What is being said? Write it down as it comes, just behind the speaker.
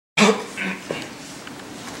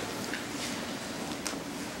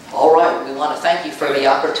thank you for the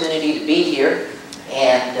opportunity to be here.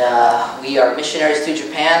 And we are missionaries to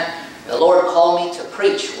Japan. The Lord called me to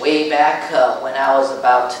preach way back when I was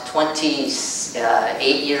about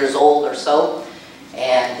 28 years old or so.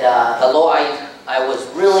 And the Lord, I was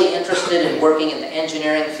really interested in working in the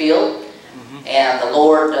engineering field. And the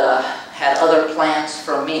Lord had other plans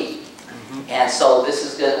for me. And so this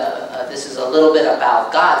is a little bit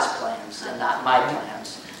about God's plans and not my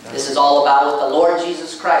plans. This is all about what the Lord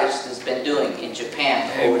Jesus Christ has been doing in Japan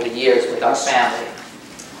over the years with our family.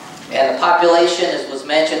 And the population, as was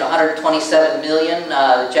mentioned, 127 million.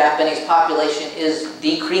 The Japanese population is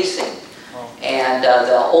decreasing. And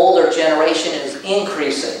the older generation is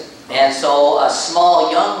increasing. And so a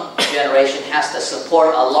small young generation has to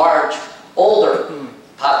support a large older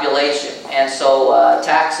population. And so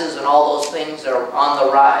taxes and all those things are on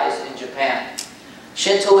the rise in Japan.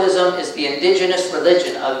 Shintoism is the indigenous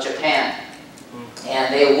religion of Japan.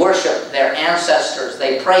 And they worship their ancestors.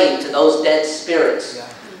 They pray to those dead spirits.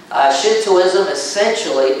 Shintoism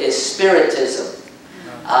essentially is spiritism.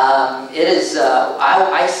 It is,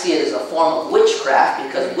 I see it as a form of witchcraft,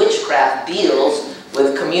 because witchcraft deals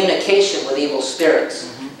with communication with evil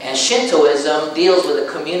spirits. And Shintoism deals with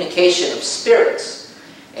the communication of spirits.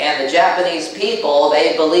 And the Japanese people,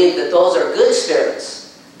 they believe that those are good spirits.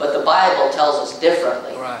 But the Bible tells us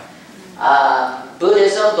differently.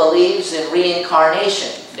 Buddhism believes in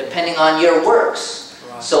reincarnation, depending on your works.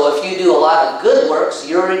 So if you do a lot of good works,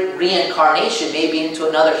 your reincarnation may be into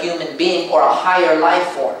another human being or a higher life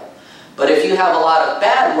form. But if you have a lot of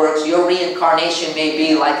bad works, your reincarnation may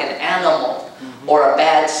be like an animal or a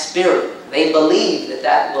bad spirit. They believe that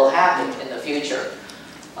that will happen in the future.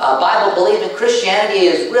 Bible belief in Christianity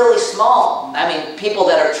is really small. I mean, people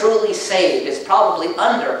that are truly saved is probably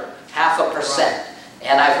under 0.5%.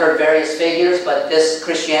 And I've heard various figures, but this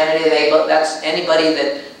Christianity, that's anybody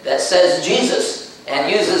that says Jesus and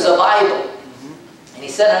uses a Bible. And he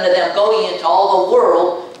said unto them, go ye into all the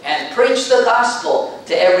world and preach the gospel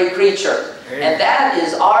to every creature. And that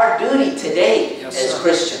is our duty today as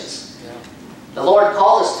Christians. The Lord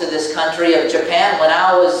called us to this country of Japan. When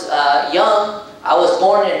I was young, I was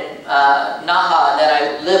born in Naha, and then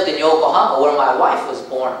I lived in Yokohama, where my wife was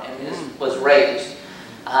born and was raised.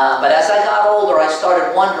 But as I got older, I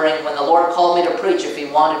started wondering, when the Lord called me to preach, if He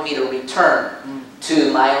wanted me to return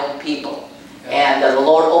to my own people. And the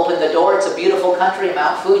Lord opened the door. It's a beautiful country,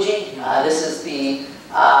 Mount Fuji. This is the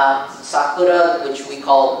sakura, which we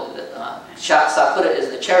call sakura is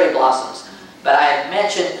the cherry blossoms. But I had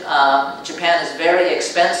mentioned Japan is very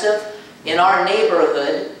expensive. In our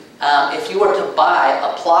neighborhood, if you were to buy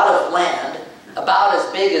a plot of land about as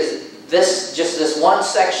big as this, just this one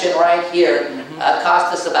section right here,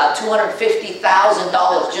 cost us about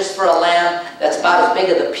 $250,000 just for a land that's about as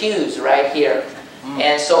big as the pews right here.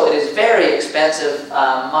 And so it is very expensive.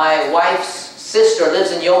 My wife's sister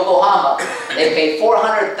lives in Yokohama. They pay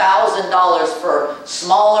 $400,000 for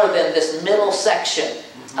smaller than this middle section.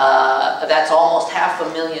 That's almost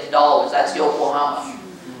 $500,000. That's Yokohama.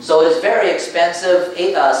 So it is very expensive.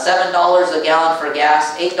 $7 a gallon for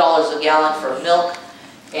gas, $8 a gallon for milk.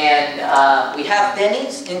 And we have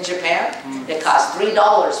Denny's in Japan. It costs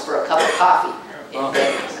 $3 for a cup of coffee in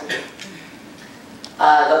Denny's.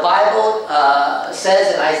 The Bible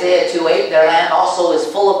says in Isaiah 2:8, their land also is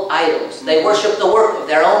full of idols. They worship the work of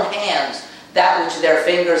their own hands, that which their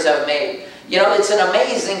fingers have made. You know, it's an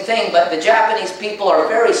amazing thing, but the Japanese people are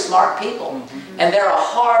very smart people. And they're a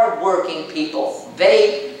hard-working people.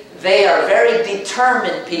 They are very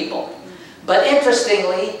determined people. But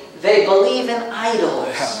interestingly, they believe in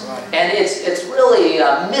idols. And it's really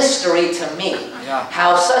a mystery to me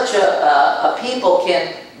how such a people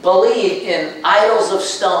can believe in idols of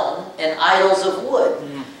stone and idols of wood.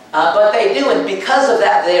 But they do, and because of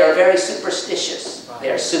that, they are very superstitious. They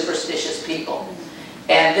are superstitious people.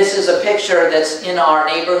 And this is a picture that's in our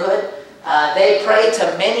neighborhood. They pray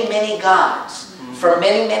to many, many gods for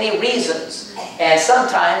many, many reasons. And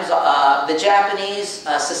sometimes the Japanese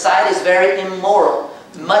society is very immoral,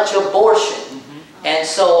 much abortion. And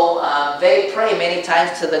so they pray many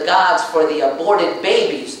times to the gods for the aborted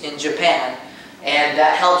babies in Japan. And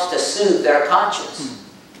that helps to soothe their conscience.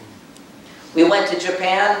 We went to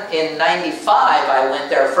Japan in '95. I went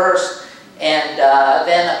there first. And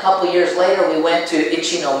then a couple years later, we went to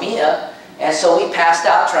Ichinomiya. And so we passed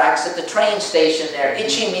out tracts at the train station there.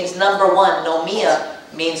 Ichi means number one. Nomiya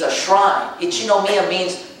means a shrine. Ichinomiya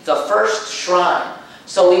means the first shrine.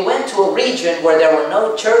 So we went to a region where there were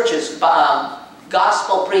no churches,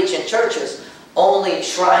 gospel preaching churches, only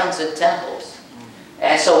shrines and temples.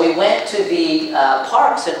 And so we went to the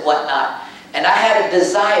parks and whatnot. And I had a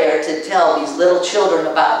desire to tell these little children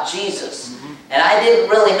about Jesus. And I didn't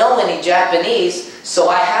really know any Japanese, so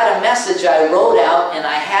I had a message I wrote out, and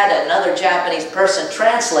I had another Japanese person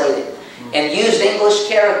translate it and used English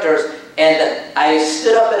characters. And I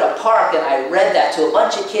stood up at a park and I read that to a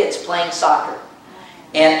bunch of kids playing soccer.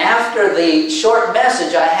 And after the short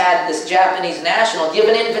message, I had this Japanese national give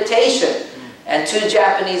an invitation. And 2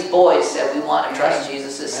 Japanese boys said, we want to trust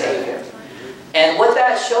Jesus as Savior. And what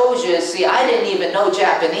that shows you is, see, I didn't even know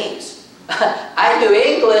Japanese. I knew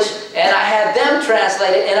English, and I had them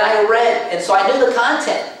translate it, and I read. And so I knew the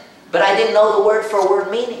content, but I didn't know the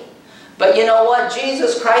word-for-word meaning. But you know what?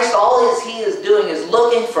 Jesus Christ, all He is doing is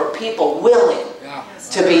looking for people willing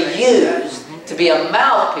to be used, to be a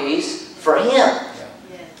mouthpiece for Him.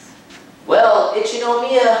 Well,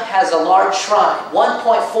 Ichinomiya has a large shrine.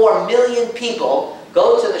 1.4 million people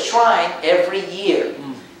go to the shrine every year.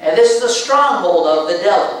 And this is the stronghold of the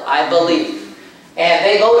devil, I believe. And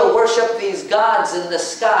they go to worship these gods in the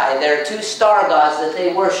sky. There are 2 star gods that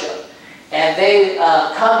they worship. And they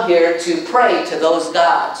come here to pray to those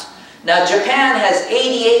gods. Now, Japan has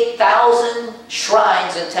 88,000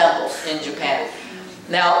 shrines and temples in Japan.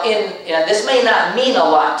 Now, this may not mean a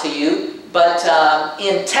lot to you, but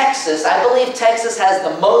in Texas, I believe Texas has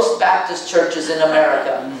the most Baptist churches in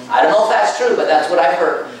America. I don't know if that's true, but that's what I've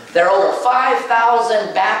heard. There are over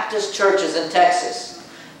 5,000 Baptist churches in Texas.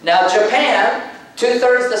 Now, Japan,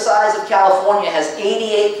 2/3 the size of California, has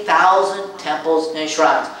 88,000 temples and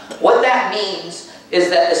shrines. What that means is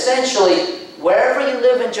that essentially, wherever you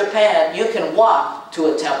live in Japan, you can walk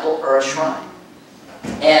to a temple or a shrine.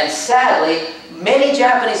 And sadly, many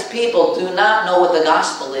Japanese people do not know what the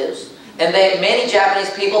gospel is. And many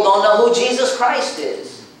Japanese people don't know who Jesus Christ is.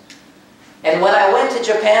 And when I went to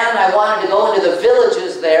Japan, I wanted to go into the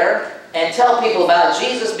villages there and tell people about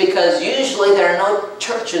Jesus, because usually there are no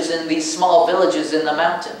churches in these small villages in the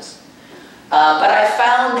mountains. But I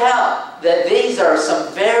found out that these are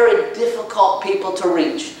some very difficult people to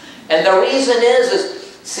reach. And the reason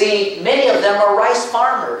is, see, many of them are rice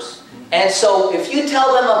farmers. And so if you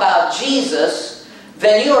tell them about Jesus,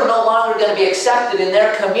 then you are no longer going to be accepted in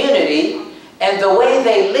their community. And the way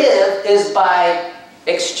they live is by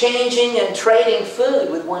exchanging and trading food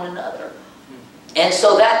with one another. And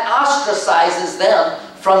so that ostracizes them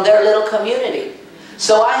from their little community.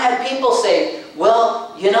 So I had people say,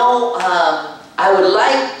 well, you know, I would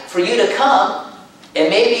like for you to come and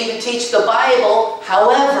maybe even teach the Bible.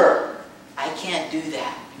 However, I can't do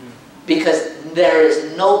that because there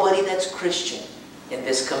is nobody that's Christian in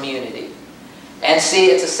this community. And see,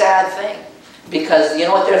 it's a sad thing, because you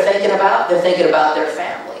know what they're thinking about? They're thinking about their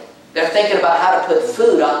family. They're thinking about how to put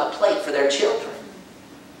food on the plate for their children.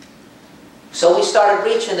 So we started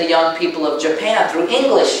reaching the young people of Japan through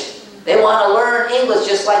English. They want to learn English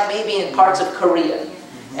just like maybe in parts of Korea.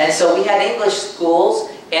 And so we had English schools,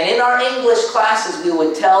 and in our English classes we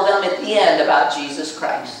would tell them at the end about Jesus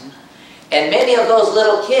Christ. And many of those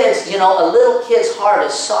little kids, you know, a little kid's heart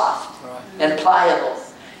is soft and pliable.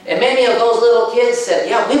 And many of those little kids said,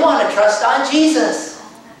 yeah, we want to trust on Jesus.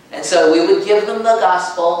 And so we would give them the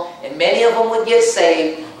gospel, and many of them would get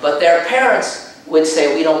saved, but their parents would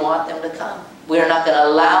say, we don't want them to come. We're not going to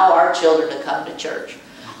allow our children to come to church.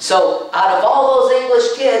 So out of all those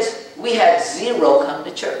English kids, we had 0 come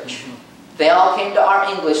to church. They all came to our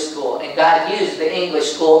English school, and God used the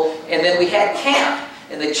English school, and then we had camp,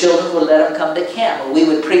 and the children would let them come to camp, and we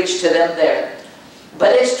would preach to them there.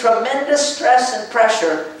 But it's tremendous stress and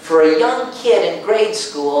pressure for a young kid in grade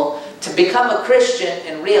school to become a Christian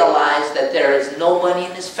and realize that there is nobody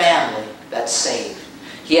in his family that's saved.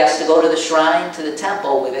 He has to go to the shrine, to the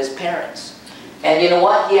temple with his parents. And you know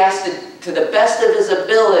what? He has to the best of his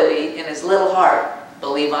ability in his little heart,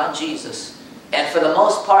 believe on Jesus. And for the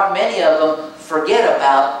most part, many of them forget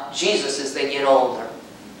about Jesus as they get older.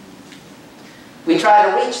 We try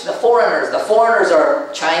to reach the foreigners. The foreigners are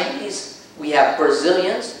Chinese. We have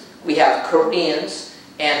Brazilians, we have Koreans,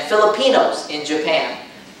 and Filipinos in Japan.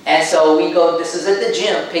 And so we go, this is at the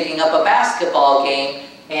gym, picking up a basketball game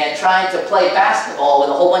and trying to play basketball with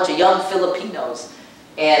a whole bunch of young Filipinos.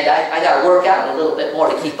 And I got to work out a little bit more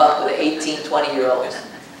to keep up with the 18, 20-year-olds.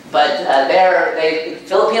 But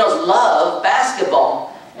Filipinos love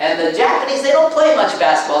basketball. And the Japanese, they don't play much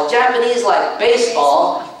basketball. The Japanese like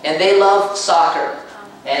baseball, and they love soccer.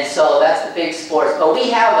 And so that's the big sports. But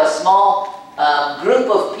we have a small group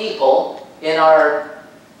of people in our,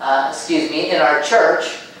 in our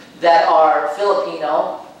church that are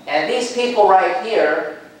Filipino. And these people right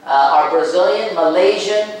here are Brazilian,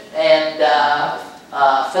 Malaysian, and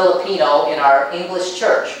Filipino in our English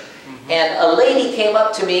church. And a lady came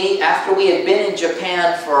up to me after we had been in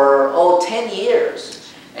Japan for, 10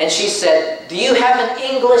 years. And she said, do you have an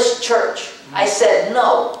English church? I said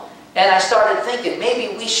no. And I started thinking,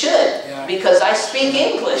 maybe we should, because I speak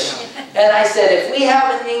English. And I said, if we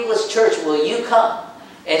have an English church, will you come?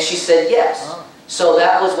 And she said yes. So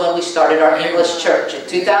that was when we started our English church in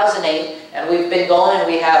 2008. And we've been going, and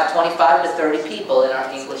we have 25 to 30 people in our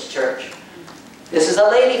English church. This is a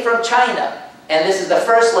lady from China. And this is the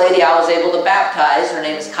first lady I was able to baptize. Her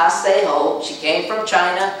name is Ka Ho. She came from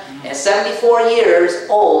China. And 74 years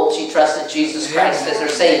old, she trusted Jesus Christ as her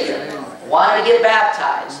Savior. Wanted to get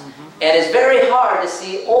baptized. And it's very hard to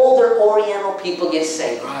see older Oriental people get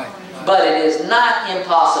saved. But it is not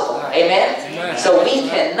impossible. Amen? So we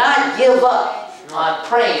cannot give up on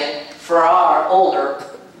praying for our older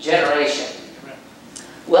generation.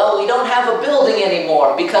 Well, we don't have a building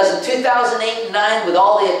anymore because in 2008 and 9, with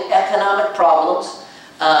all the economic problems,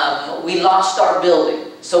 we lost our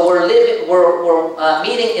building. So we're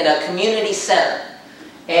meeting in a community center.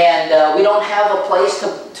 And we don't have a place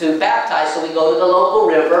to baptize, so we go to the local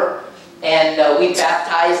river. And we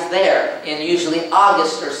baptized there in usually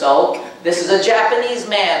August or so. This is a Japanese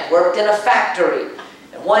man, worked in a factory.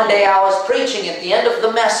 And one day I was preaching. At the end of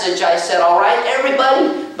the message, I said, all right,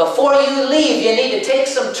 everybody, before you leave, you need to take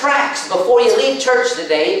some tracts before you leave church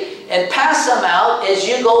today and pass them out as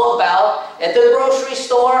you go about at the grocery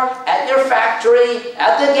store, at your factory,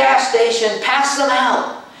 at the gas station. Pass them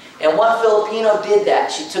out. And one Filipino did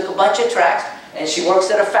that. She took a bunch of tracts. And she works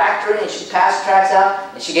at a factory, and she passed tracts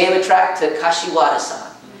out, and she gave a tract to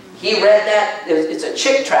Kashiwada-san. He read that. It's a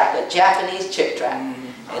chick tract, a Japanese chick tract.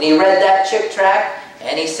 And he read that chick tract,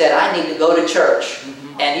 and he said, I need to go to church.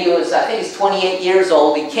 And he was, I think he's 28 years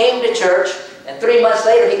old. He came to church, and 3 months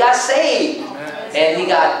later, he got saved. And he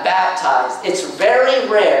got baptized. It's very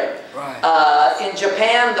rare. In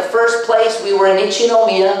Japan, the first place, we were in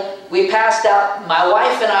Ichinomiya. We passed out, my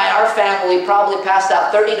wife and I, our family, probably passed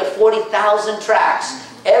out 30 to 40,000 tracts.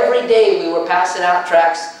 Every day we were passing out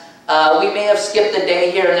tracts. We may have skipped a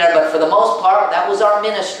day here and there, but for the most part, that was our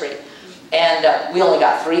ministry. And we only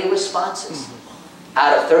got 3 responses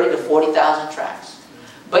out of 30 to 40,000 tracts.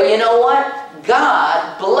 But you know what?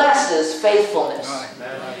 God blesses faithfulness.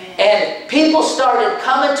 And people started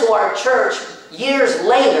coming to our church years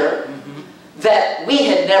later that we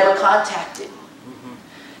had never contacted.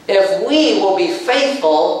 If we will be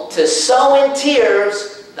faithful to sow in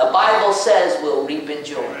tears, the Bible says we'll reap in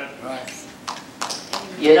joy.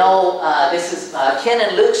 You know, Ken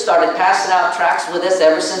and Luke started passing out tracts with us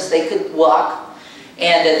ever since they could walk.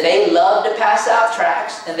 And they love to pass out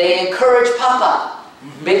tracts, and they encourage Papa,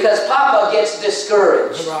 because Papa gets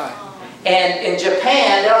discouraged. And in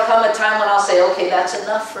Japan, there'll come a time when I'll say, okay, that's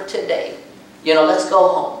enough for today. You know, let's go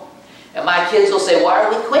home. And my kids will say, why are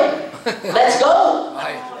we quitting? Let's go.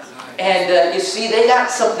 And you see, they got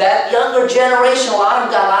that younger generation, a lot of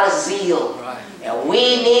them got a lot of zeal. And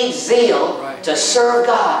we need zeal to serve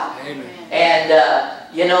God. And,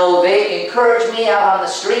 you know, they encourage me out on the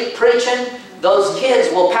street preaching. Those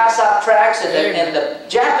kids will pass out tracts, and the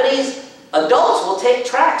Japanese adults will take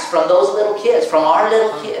tracts from those little kids, from our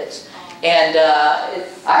little kids. And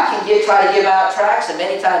I can try to give out tracts, and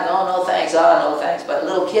many times, oh, no thanks, oh, no thanks. But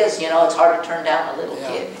little kids, you know, it's hard to turn down a little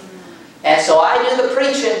kid. And so I do the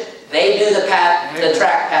preaching, they do the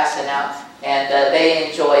tract passing out, and they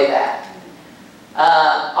enjoy that.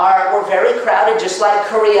 We're very crowded, just like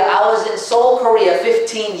Korea. I was in Seoul, Korea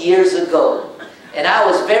 15 years ago, and I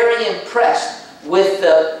was very impressed with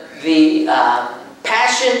the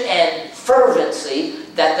passion and fervency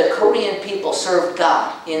that the Korean people served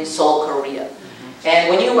God in Seoul, Korea. And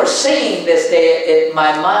when you were singing this day,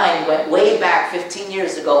 my mind went way back 15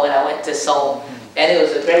 years ago when I went to Seoul, and it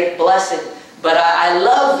was a great blessing. But I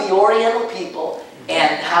love the Oriental people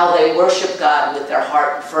and how they worship God with their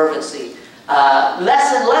heart and fervency.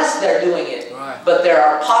 Less and less they're doing it. But there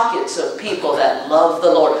are pockets of people that love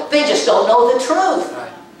the Lord. They just don't know the truth.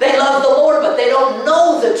 They love the Lord, but they don't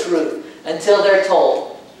know the truth until they're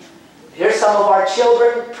told. Here's some of our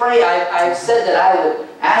children. Pray. I said that I would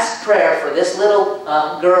ask prayer for this little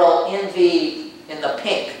girl in the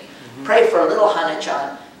pink. Pray for little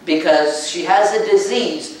Hana-chan, because she has a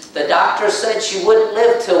disease. The doctor said she wouldn't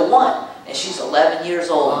live till 1, and she's 11 years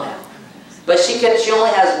old now. But she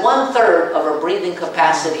only has 1/3 of her breathing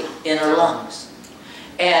capacity in her lungs.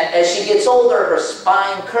 And as she gets older, her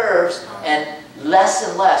spine curves, and less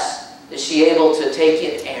is she able to take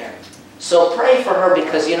in air. So pray for her,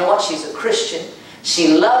 because you know what? She's a Christian.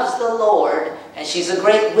 She loves the Lord, and she's a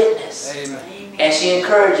great witness. Amen. And she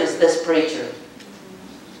encourages this preacher.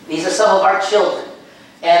 These are some of our children.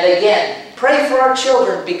 And again, pray for our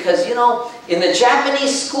children, because, you know, in the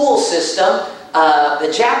Japanese school system,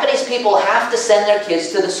 the Japanese people have to send their kids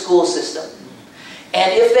to the school system.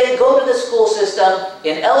 And if they go to the school system,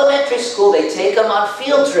 in elementary school, they take them on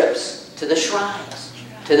field trips to the shrines,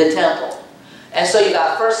 to the temple. And so you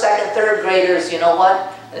got first, second, third graders, you know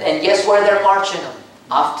what? And guess where they're marching them?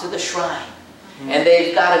 Off to the shrine. And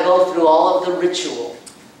they've got to go through all of the ritual.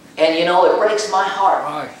 And you know, it breaks my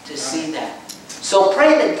heart to see that. So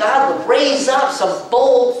pray that God would raise up some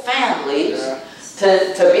bold families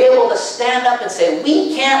to be able to stand up and say,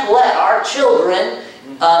 we can't let our children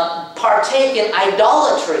partake in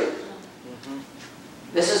idolatry.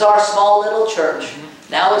 This is our small little church.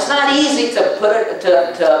 Now, it's not easy to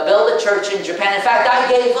build a church in Japan. In fact,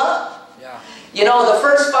 I gave up. You know, the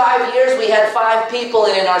first 5 years we had 5 people,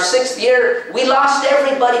 and in our 6th year we lost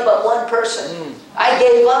everybody but one person. I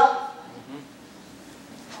gave up.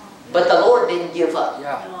 But the Lord didn't give up.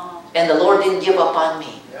 And the Lord didn't give up on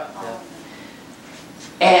me.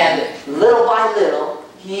 And little by little,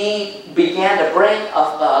 He began to bring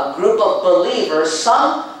a group of believers.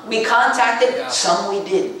 Some we contacted, some we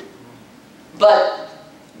didn't. But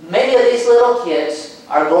many of these little kids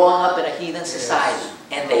are growing up in a heathen society,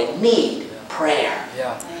 and they need prayer.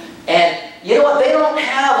 And you know what? They don't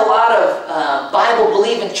have a lot of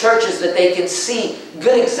Bible-believing churches that they can see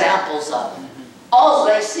good examples of. All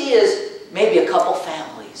they see is maybe a couple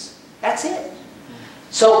families. That's it.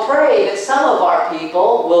 So pray that some of our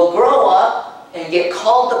people will grow up and get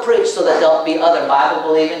called to preach so that there'll be other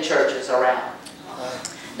Bible-believing churches around.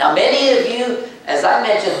 Now, many of you, as I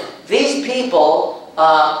mentioned, these people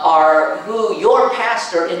are who your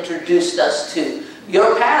pastor introduced us to.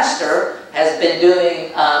 Your pastor has been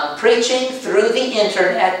doing preaching through the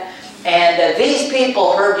internet, and these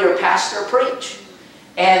people heard your pastor preach.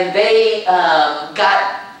 And they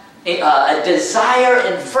got a desire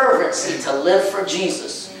and fervency to live for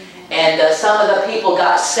Jesus. And some of the people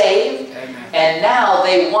got saved, and now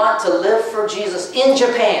they want to live for Jesus in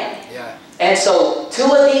Japan. And so 2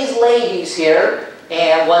 of these ladies here,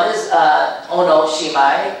 and one is Ono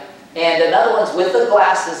Shimai, and another one's with the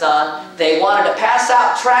glasses on. They wanted to pass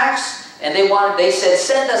out tracts, and they said,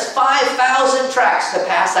 send us 5,000 tracts to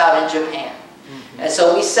pass out in Japan. And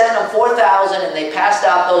so we sent them 4,000, and they passed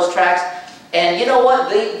out those tracts. And you know what?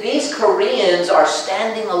 These Koreans are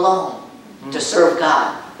standing alone to serve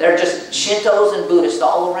God. They're just Shintos and Buddhists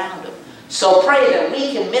all around them. So pray that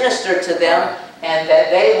we can minister to them, and that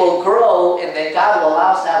they will grow, and that God will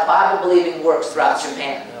allow us to have Bible-believing works throughout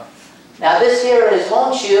Japan. Now this here is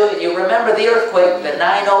Honshu, and you remember the earthquake, the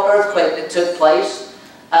 9/0 earthquake that took place.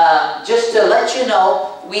 Just to let you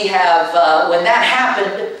know, we have, when that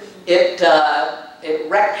happened, it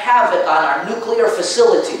wreaked havoc on our nuclear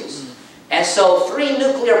facilities. And so 3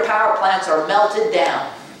 nuclear power plants are melted down.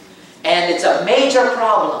 And it's a major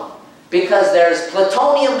problem because there's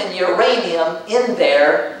plutonium and uranium in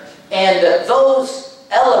there, and those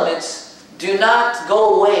elements do not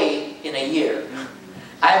go away in a year.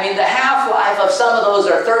 I mean, the half-life of some of those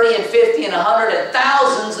are 30 and 50 and 100 and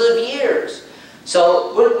thousands of years.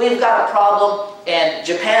 So we've got a problem, and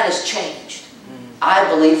Japan has changed. I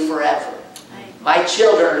believe forever. My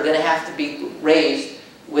children are going to have to be raised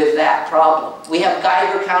with that problem. We have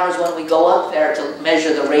Geiger counters when we go up there to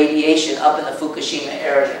measure the radiation up in the Fukushima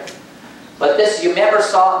area. But this, you never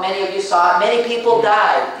saw it, many of you saw it. Many people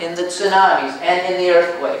died in the tsunamis and in the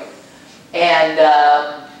earthquake. And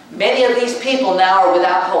many of these people now are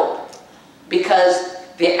without hope, because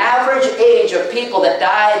the average age of people that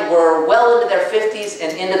died were well into their 50s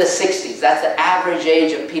and into the 60s. That's the average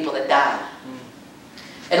age of people that died.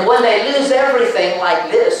 And when they lose everything like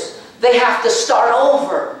this, they have to start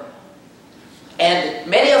over. And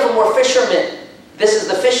many of them were fishermen. This is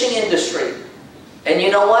the fishing industry. And you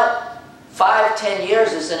know what? 5, 10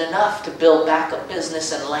 years isn't enough to build back a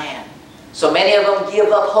business and land. So many of them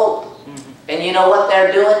give up hope. And you know what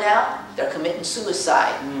they're doing now? They're committing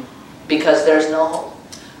suicide because there's no hope.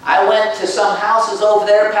 I went to some houses over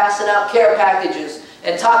there passing out care packages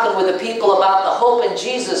and talking with the people about the hope in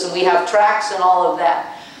Jesus, and we have tracts and all of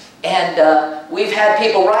that. And we've had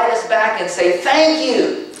people write us back and say, thank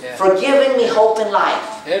you for giving me hope in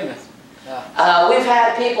life. Amen. We've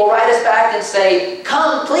had people write us back and say,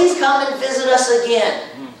 please come and visit us again.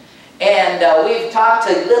 And we've talked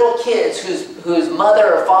to little kids whose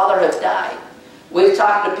mother or father have died. We've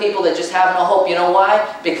talked to people that just have no hope. You know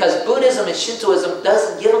why? Because Buddhism and Shintoism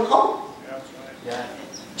doesn't give them hope.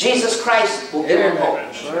 Jesus Christ will give them hope.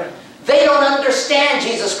 They don't understand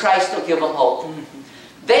Jesus Christ will give them hope.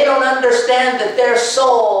 They don't understand that their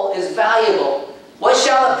soul is valuable. What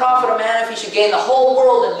shall it profit a man if he should gain the whole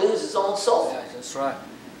world and lose his own soul? Yeah, that's right.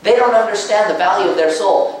 They don't understand the value of their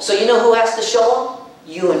soul. So you know who has to show them?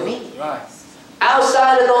 You and me. Right.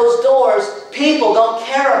 Outside of those doors, people don't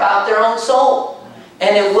care about their own soul.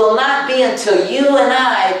 And it will not be until you and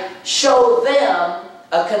I show them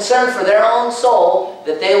a concern for their own soul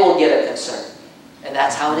that they will get a concern. And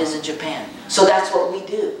that's how it is in Japan. So that's what we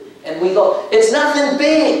do. And we go, it's nothing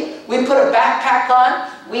big. We put a backpack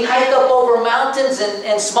on. We hike up over mountains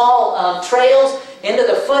and small trails into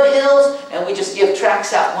the foothills. And we just give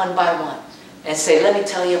tracts out one by one. And say, let me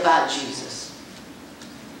tell you about Jesus.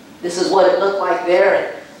 This is what it looked like there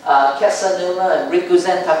in Kesanuma and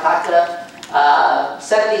Rikuzen Takakura.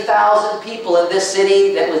 70,000 people in this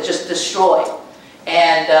city that was just destroyed.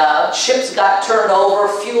 And ships got turned over,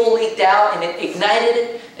 fuel leaked out, and it ignited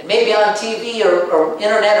it. And maybe on TV or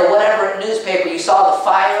internet or whatever, newspaper, you saw the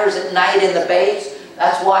fires at night in the bays.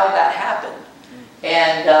 That's why that happened.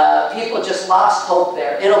 And people just lost hope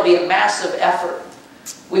there. It'll be a massive effort.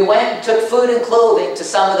 We went and took food and clothing to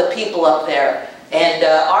some of the people up there. And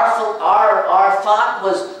our thought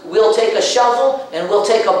was, we'll take a shovel and we'll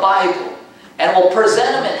take a Bible. And we'll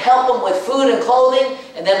present them and help them with food and clothing,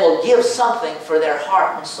 and then we'll give something for their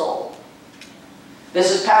heart and soul.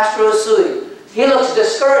 This is Pastor Usui. He looks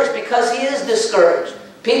discouraged because he is discouraged.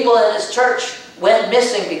 People in his church went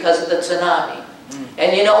missing because of the tsunami.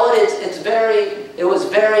 And you know what? It was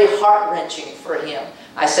very heart-wrenching for him.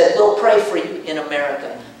 I said, we'll pray for you in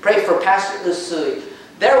America. Pray for Pastor Usui.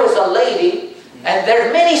 There was a lady, and there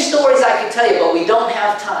are many stories I can tell you, but we don't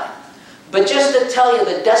have time. But just to tell you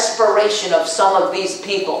the desperation of some of these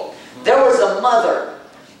people. There was a mother,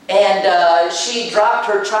 and she dropped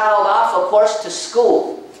her child off, of course, to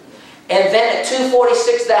school. And then at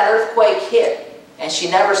 2:46, that earthquake hit, and she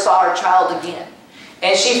never saw her child again.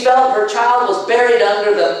 And she felt her child was buried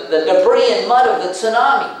under the debris and mud of the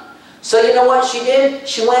tsunami. So you know what she did?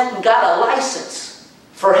 She went and got a license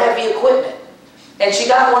for heavy equipment. And she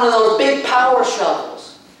got one of those big power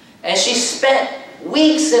shovels. And she spent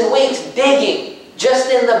weeks and weeks digging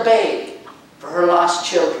just in the bay for her lost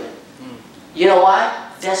children. You know why?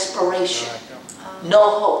 Desperation.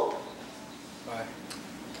 No hope.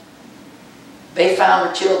 They found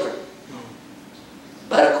her children.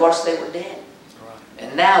 But of course they were dead.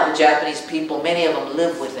 And now the Japanese people, many of them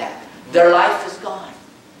live with that. Their life is gone.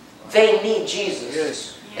 They need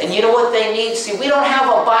Jesus. And you know what they need? See, we don't have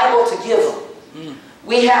a Bible to give them.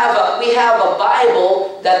 We have a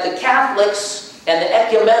Bible that the Catholics and the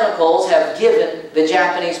ecumenicals have given the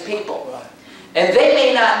Japanese people. And they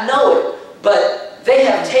may not know it, but they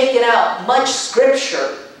have taken out much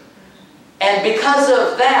scripture. And because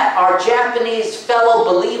of that, our Japanese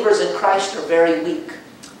fellow believers in Christ are very weak.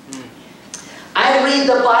 I read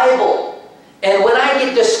the Bible, and when I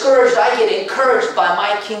get discouraged, I get encouraged by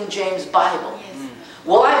my King James Bible.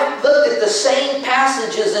 Well, I've looked at the same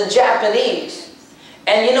passages in Japanese,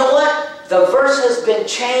 and you know what? The verse has been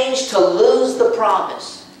changed to lose the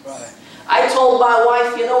promise. I told my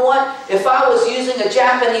wife, you know what? If I was using a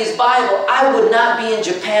Japanese Bible, I would not be in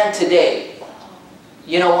Japan today.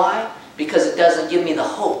 You know why? Because it doesn't give me the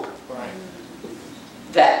hope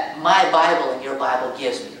that my Bible and your Bible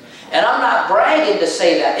gives me. And I'm not bragging to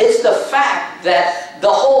say that. It's the fact that the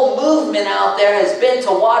whole movement out there has been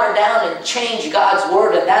to water down and change God's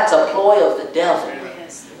Word, and that's a ploy of the devil.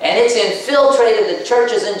 And it's infiltrated the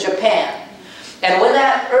churches in Japan. And when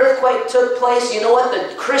that earthquake took place, you know what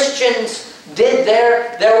the Christians did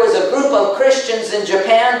there? There was a group of Christians in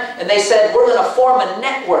Japan, and they said, we're going to form a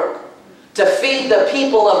network to feed the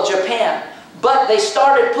people of Japan. But they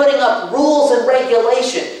started putting up rules and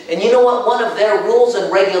regulation. And you know what one of their rules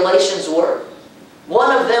and regulations were?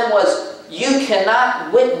 One of them was, you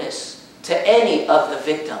cannot witness to any of the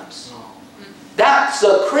victims. That's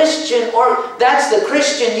the Christian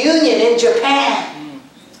Union in Japan.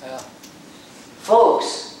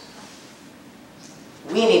 Folks,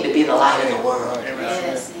 we need to be the light of the world.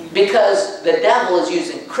 Because the devil is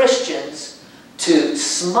using Christians to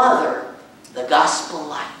smother the gospel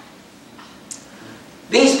light.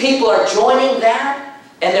 These people are joining that,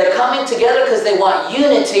 and they're coming together because they want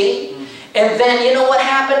unity. And then, you know what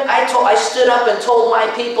happened? I stood up and told my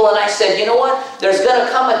people, and I said, you know what? There's going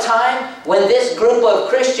to come a time when this group of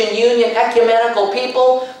Christian Union ecumenical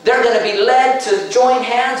people, they're going to be led to join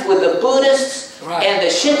hands with the Buddhists and the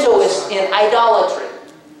Shintoists in idolatry.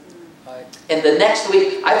 And the next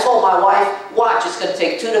week, I told my wife, watch, it's going to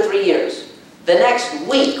take 2 to 3 years. The next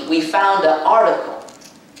week, we found an article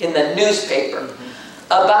in the newspaper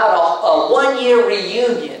about a one-year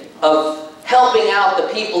reunion of helping out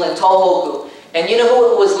the people in Tohoku. And you know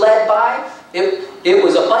who it was led by? It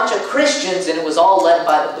was a bunch of Christians, and it was all led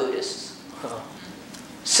by the Buddhists.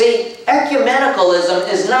 See,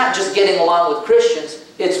 ecumenicalism is not just getting along with Christians.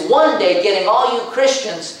 It's one day getting all you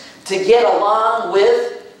Christians to get along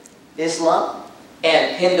with Islam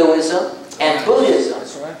and Hinduism and Buddhism.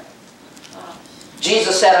 That's right.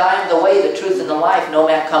 Jesus said, I am the way, the truth, and the life. No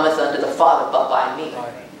man cometh unto the Father but by me.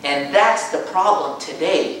 Right. And that's the problem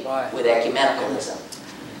today with ecumenicalism.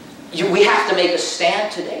 We have to make a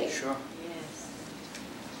stand today. Sure.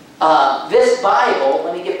 This Bible,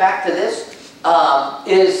 let me get back to this,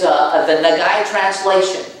 is the Nagai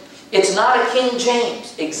translation. It's not a King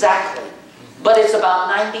James, exactly. But it's about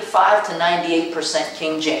 95 to 98%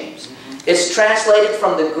 King James. It's translated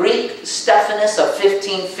from the Greek Stephanus of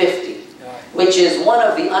 1550. Which is one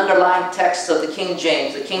of the underlying texts of the King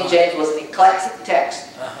James. The King James was an eclectic text.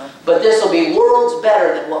 But this will be worlds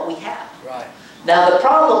better than what we have. Right. Now the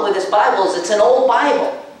problem with this Bible is it's an old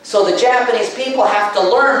Bible. So the Japanese people have to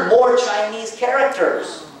learn more Chinese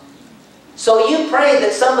characters. So you pray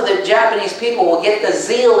that some of the Japanese people will get the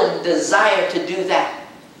zeal and desire to do that.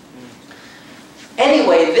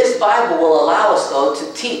 Anyway, this Bible will allow us, though,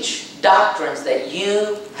 to teach doctrines that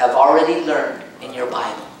you have already learned in your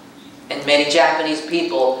Bible. And many Japanese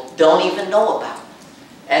people don't even know about.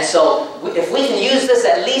 And so, if we can use this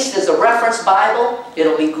at least as a reference Bible,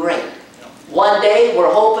 it'll be great. One day,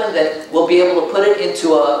 we're hoping that we'll be able to put it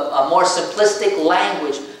into a more simplistic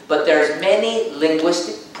language, but there's many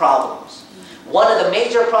linguistic problems. One of the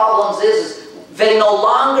major problems is they no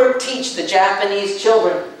longer teach the Japanese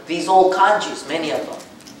children these old kanjis, many of them,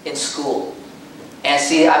 in school. And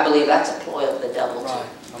see, I believe that's a ploy of the devil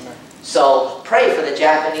too. So pray for the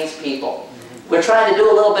Japanese people. We're trying to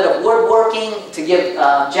do a little bit of woodworking to give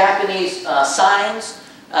Japanese signs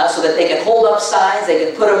so that they can hold up signs. They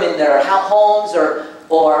can put them in their homes or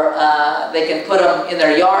they can put them in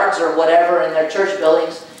their yards or whatever in their church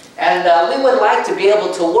buildings. And we would like to be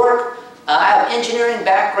able to work. I have engineering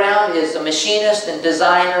background, is a machinist and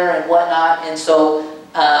designer and whatnot. And so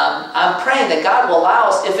I'm praying that God will allow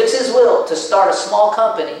us, if it's His will, to start a small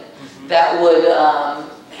company that would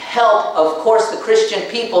help, of course, the Christian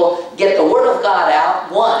people get the Word of God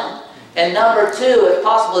out, one, and number two, if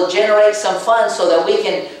possible, generate some funds so that we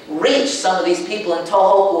can reach some of these people in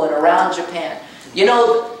Tohoku and around Japan. You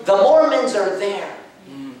know, the Mormons are there.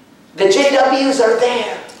 The JWs are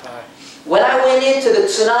there. When I went into the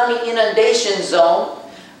tsunami inundation zone,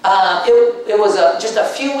 it was just a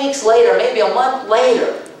few weeks later, maybe a month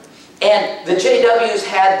later, and the JWs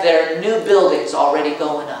had their new buildings already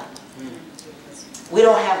going up. We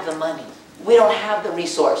don't have the money. We don't have the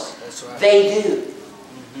resource. That's right. They do.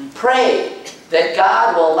 Pray that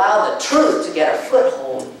God will allow the truth to get a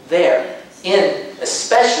foothold there in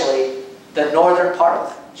especially the northern part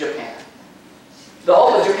of Japan. The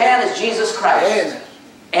hope of Japan is Jesus Christ. Amen.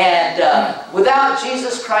 And without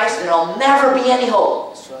Jesus Christ, there will never be any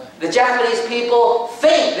hope. That's right. The Japanese people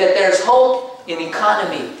think that there's hope in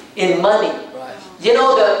economy, in money. Right. You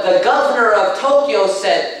know, the governor of Tokyo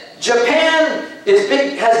said, Japan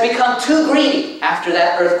has become too greedy after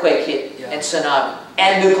that earthquake hit and tsunami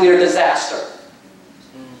and nuclear disaster.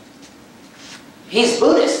 He's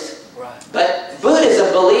Buddhist, but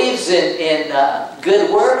Buddhism believes in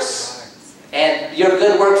good works, and your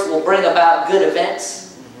good works will bring about good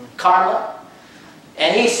events, karma.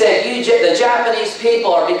 And he said, the Japanese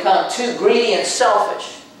people are become too greedy and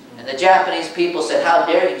selfish. And the Japanese people said, how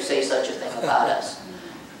dare you say such a thing about us?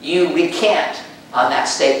 You recant on that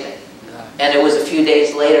statement. And it was a few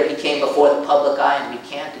days later he came before the public eye and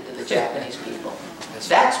recanted to the Japanese people.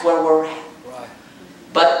 That's where we're at.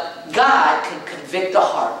 But God can convict the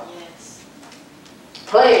heart.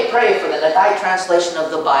 Pray for the Nagai translation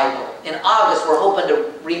of the Bible. In August we're hoping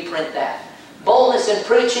to reprint that. Boldness in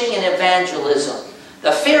preaching and evangelism.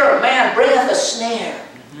 The fear of man bringeth a snare.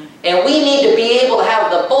 And we need to be able to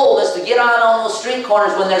have the boldness to get on those street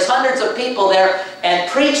corners when there's hundreds of people there and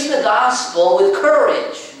preach the gospel with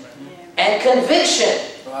courage and conviction.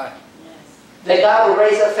 That God would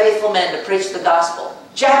raise up faithful men to preach the gospel.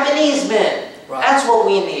 Japanese men. That's what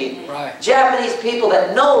we need. Japanese people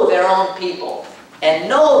that know their own people and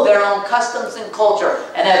know their own customs and culture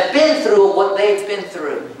and have been through what they've been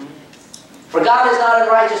through. For God is not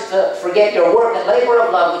unrighteous to forget your work and labor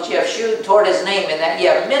of love which you have shewed toward His name, and that ye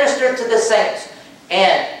have ministered to the saints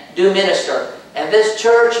and do minister. And this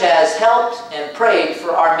church has helped and prayed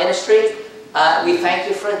for our ministry. We thank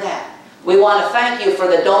you for that. We want to thank you for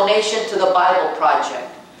the donation to the Bible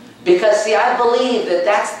Project. Because, see, I believe that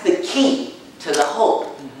that's the key to the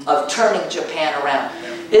hope of turning Japan around.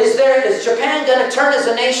 Is Japan going to turn as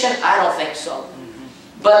a nation? I don't think so.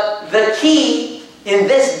 But the key in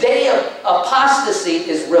this day of apostasy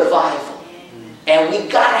is revival. And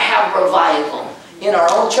we've got to have revival in our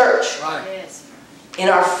own church, in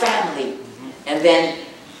our family, and then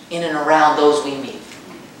in and around those we meet.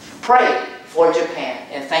 Pray for Japan.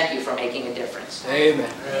 And thank you for making a difference. Amen.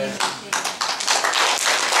 Amen.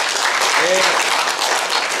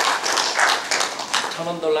 Turn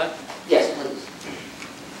on the light. Yes, please.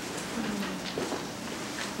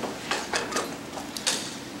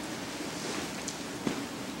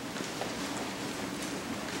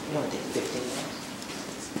 You don't take 15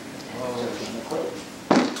 minutes. Oh.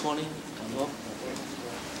 20. No.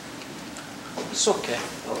 It's okay.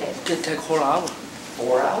 Okay. It can take a whole hour.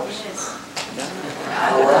 4 hours? Yes. Yeah.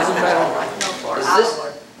 Hour. Doesn't matter. No, for Is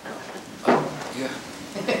hour. Yeah.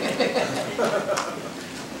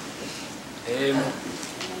 Amen.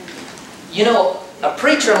 You know, a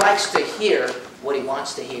preacher likes to hear what he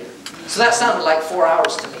wants to hear. So that sounded like 4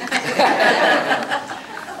 hours to me.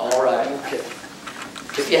 All right. Okay.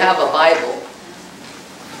 If you have a Bible,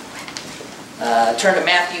 turn to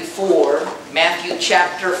Matthew 4, Matthew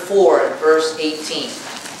chapter 4 and verse 18.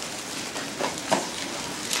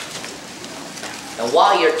 And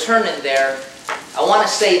while you're turning there, I want to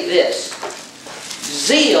say this.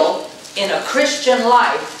 Zeal in a Christian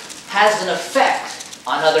life has an effect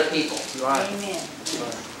on other people. Right. Amen.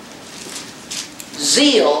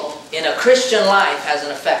 Zeal in a Christian life has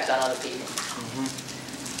an effect on other people.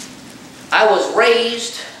 I was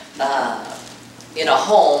raised in a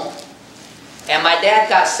home, and my dad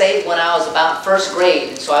got saved when I was about first grade,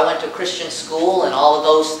 and so I went to Christian school and all of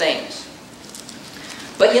those things.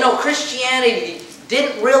 But you know, Christianity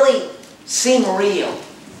didn't really seem real.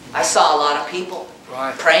 I saw a lot of people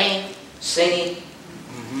praying, singing,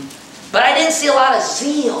 but I didn't see a lot of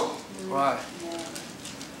zeal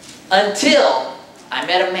until I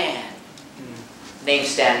met a man named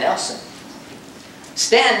Stan Nelson.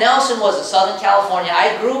 Stan Nelson was in Southern California.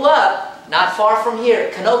 I grew up not far from here,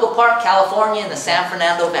 Canoga Park, California, in the San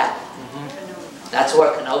Fernando Valley. That's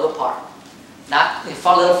where Canoga Park. Not a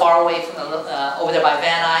little far away from over there by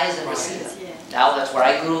Van Nuys and Reseda. Now that's where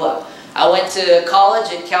I grew up. I went to college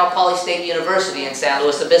at Cal Poly State University in San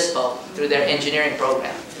Luis Obispo through their engineering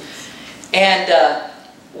program. And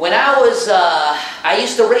when I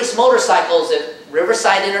used to race motorcycles at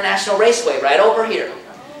Riverside International Raceway right over here.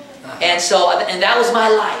 And that was my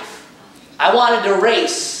life. I wanted to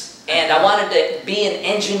race, and I wanted to be in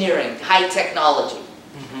engineering, high technology.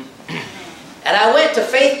 And I went to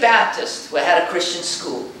Faith Baptist, we had a Christian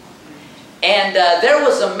school. And there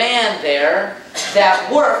was a man there that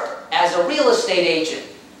worked as a real estate agent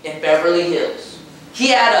in Beverly Hills. He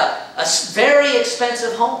had a very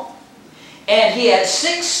expensive home. And he had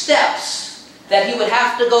 6 steps that he would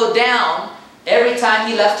have to go down every time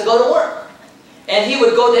he left to go to work. And he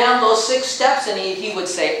would go down those 6 steps and he would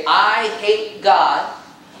say, I hate God,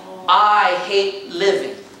 I hate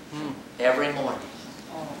living, every morning.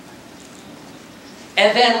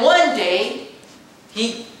 And then one day,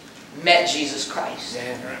 he met Jesus Christ.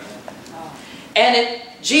 And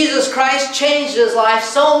Jesus Christ changed his life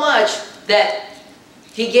so much that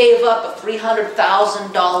he gave up a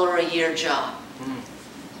 $300,000 a year job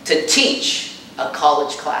to teach a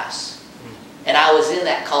college class. And I was in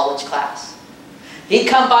that college class. He'd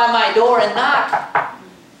come by my door and knock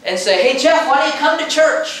and say, hey Jeff, why don't you come to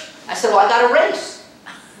church? I said, well, I got a race.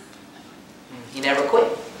 He never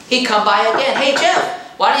quit. He'd come by again, hey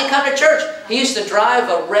Jeff, why don't you come to church? He used to drive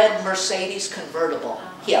a red Mercedes convertible.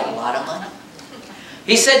 He had a lot of money.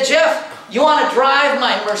 He said, Jeff, you want to drive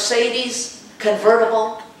my Mercedes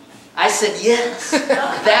convertible? I said, yes,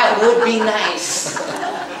 that would be nice.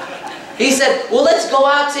 He said, well, let's go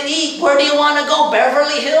out to eat. Where do you want to go,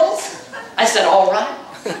 Beverly Hills? I said, all right.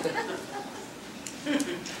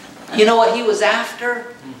 You know what he was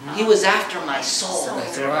after? He was after my soul.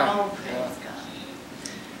 That's right.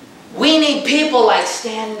 We need people like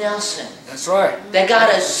Stan Nelson. That's right. That got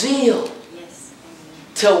a zeal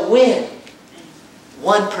to win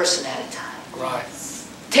one person at a time. Right.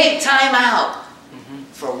 Take time out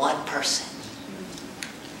for one person.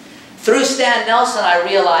 Through Stan Nelson, I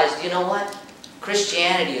realized, you know what?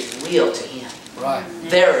 Christianity is real to him. Right.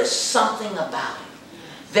 There is something about it.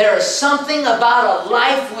 There is something about a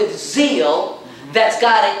life with zeal that's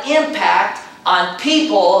got an impact on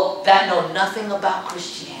people that know nothing about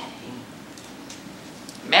Christianity.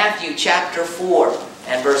 Matthew chapter 4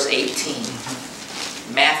 and verse 18.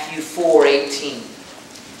 Matthew 4:18.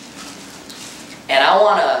 And I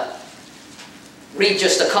want to read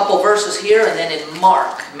just a couple verses here, and then in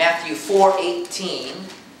Mark, Matthew 4:18,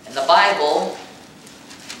 and the Bible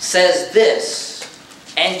says this.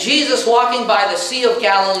 And Jesus, walking by the Sea of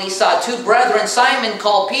Galilee, saw 2 brethren, Simon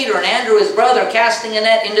called Peter, and Andrew his brother, casting a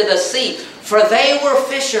net into the sea, for they were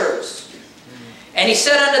fishers. And he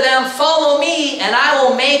said unto them, follow me, and I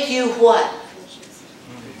will make you what?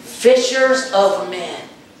 Fishers of men.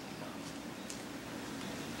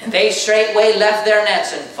 And they straightway left their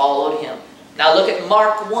nets and followed him. Now look at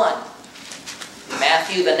Mark 1.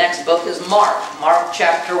 Matthew, the next book is Mark. Mark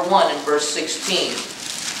chapter 1 and verse 16.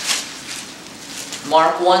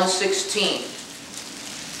 Mark 1:16.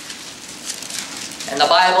 And the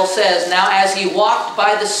Bible says, Now as he walked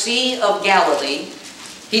by the Sea of Galilee,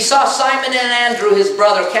 he saw Simon and Andrew his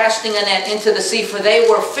brother casting a net into the sea, for they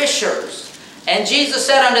were fishers. And Jesus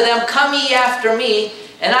said unto them, Come ye after me,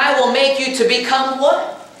 and I will make you to become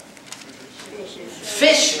what?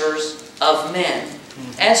 Fishers of men.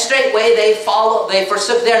 And straightway they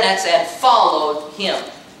forsook their nets and followed him.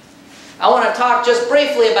 I want to talk just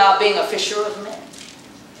briefly about being a fisher of men.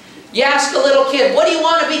 You ask a little kid, what do you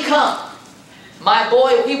want to become? My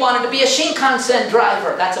boy, he wanted to be a Shinkansen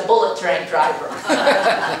driver. That's a bullet train driver.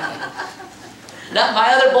 Not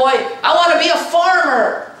my other boy, I want to be a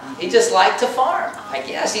farmer. He just liked to farm. I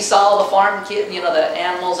guess he saw all the farm kids, you know, the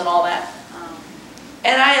animals and all that.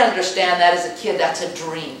 And I understand that as a kid, that's a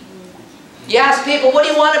dream. You ask people, what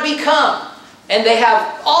do you want to become? And they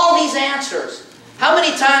have all these answers. How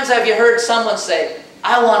many times have you heard someone say,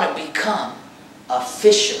 I want to become a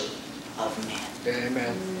fisher of men?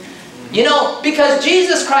 Amen. You know, because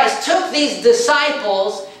Jesus Christ took these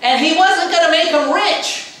disciples and he wasn't going to make them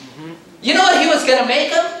rich. You know what he was going to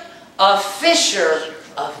make them? A fisher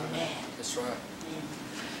of men. That's right.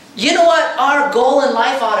 You know what our goal in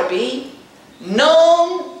life ought to be?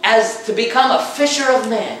 Known as to become a fisher of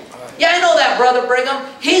men. Yeah, I know that, Brother Brigham.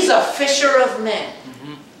 He's a fisher of men.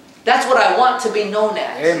 That's what I want to be known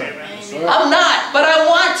as. Amen. I'm not, but I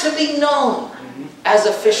want to be known as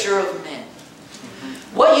a fisher of men.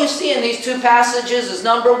 What you see in these two passages is,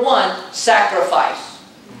 number one, sacrifice.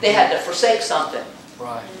 They had to forsake something.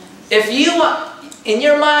 Right. If you want, in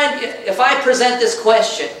your mind, if I present this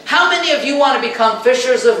question, how many of you want to become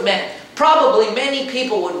fishers of men? Probably many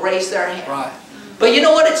people would raise their hand. Right. But you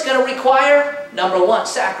know what it's going to require? Number one,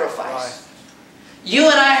 sacrifice. Right. You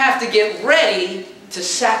and I have to get ready to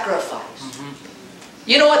sacrifice.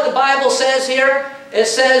 You know what the Bible says here? It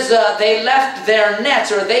says they left their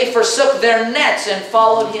nets, or they forsook their nets and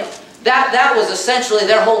followed him. That was essentially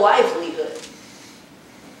their whole livelihood.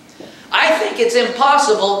 I think it's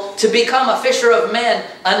impossible to become a fisher of men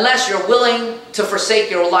unless you're willing to forsake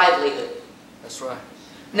your livelihood. That's right.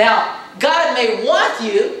 Now, God may want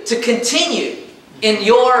you to continue in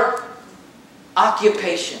your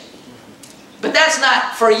occupation. But that's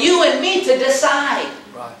not for you and me to decide.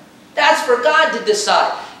 Right. That's for God to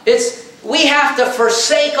decide. We have to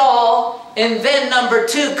forsake all, and then number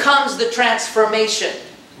two comes the transformation.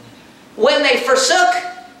 When they forsook,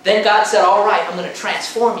 then God said, all right, I'm going to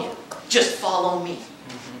transform you. Just follow me.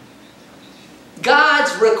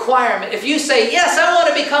 God's requirement, if you say, yes, I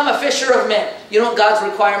want to become a fisher of men, you know what God's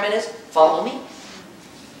requirement is? Follow me.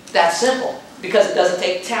 That's simple, because it doesn't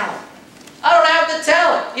take talent. I don't have the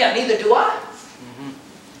talent. Yeah, neither do I.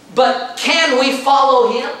 But can we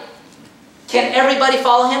follow him? Can everybody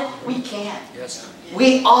follow him? We can. Yes.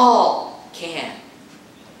 We all can.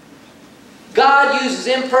 God uses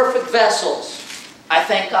imperfect vessels. I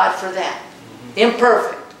thank God for that.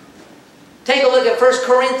 Imperfect. Take a look at 1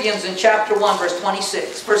 Corinthians in chapter 1, verse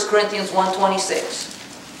 26. 1 Corinthians 1:26.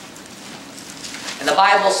 And the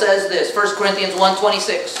Bible says this, 1 Corinthians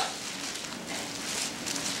 1:26.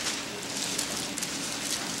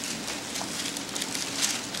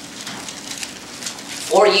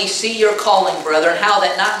 For ye see your calling, brethren, how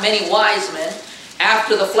that not many wise men,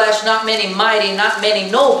 after the flesh, not many mighty, not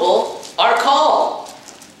many noble, are called.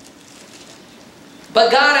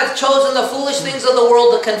 But God hath chosen the foolish things of the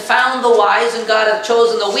world to confound the wise, and God hath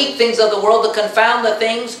chosen the weak things of the world to confound the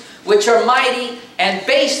things which are mighty, and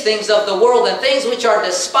base things of the world, and things which are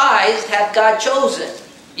despised hath God chosen.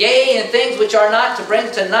 Yea, and things which are not, to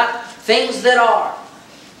bring to naught things that are.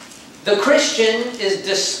 The Christian is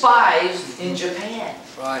despised in Japan,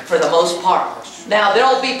 Right. for the most part. Now, there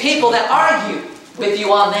will be people that argue with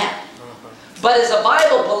you on that. But as a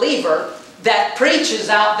Bible believer that preaches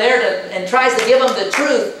out there and tries to give them the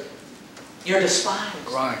truth, you're despised.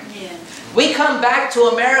 Right. Yeah. We come back to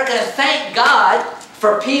America and thank God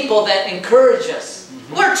for people that encourage us.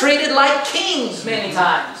 We're treated like kings many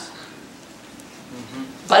times.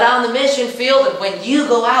 But on the mission field, and when you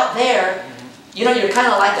go out there, you know, you're kind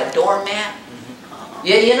of like a doormat.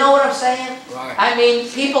 You know what I'm saying? Right. I mean,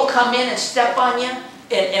 people come in and step on you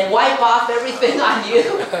and wipe off everything on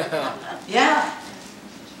you. Yeah.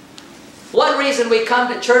 One reason we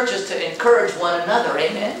come to church is to encourage one another.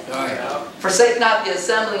 Amen? Right. Forsake not the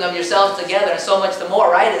assembling of yourselves together, and so much the more,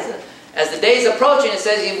 right? As the day's approaching, it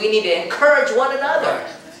says we need to encourage one another.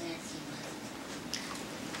 Right.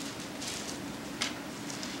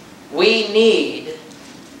 We need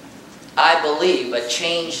I believe, a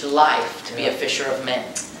changed life to be a fisher of men.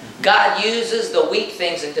 God uses the weak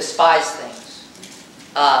things and despised things.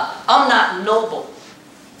 I'm not noble.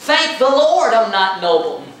 Thank the Lord I'm not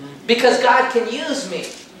noble. Because God can use me.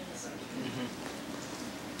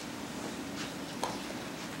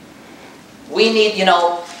 We need, you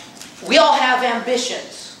know, we all have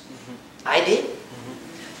ambitions. I did.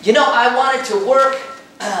 You know, I wanted to work,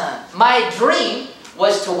 my dream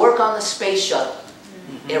was to work on the space shuttle.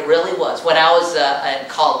 It really was, when I was in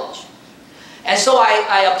college. And so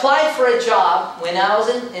I applied for a job when I was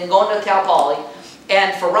in going to Cal Poly,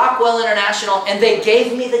 and for Rockwell International, and they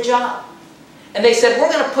gave me the job. And they said, we're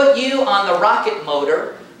going to put you on the rocket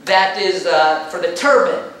motor that is for the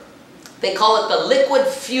turbine. They call it the liquid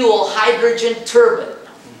fuel hydrogen turbine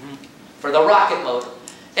for the rocket motor.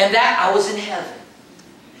 And that, I was in heaven.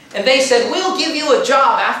 And they said, we'll give you a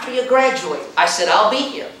job after you graduate. I said, I'll be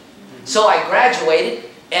here. So I graduated,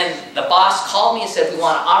 and the boss called me and said, we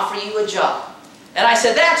want to offer you a job. And I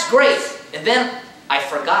said, that's great. And then I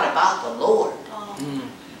forgot about the Lord.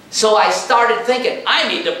 So I started thinking, I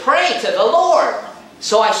need to pray to the Lord.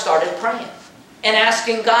 So I started praying and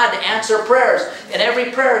asking God to answer prayers. And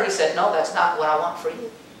every prayer He said, no, that's not what I want for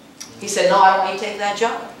you. He said, no, I want you to take that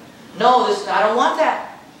job. No, I don't want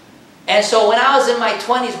that. And so when I was in my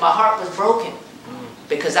 20s, my heart was broken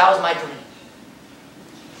because that was my dream.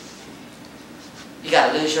 You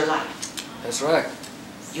got to lose your life. That's right.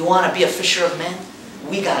 You want to be a fisher of men?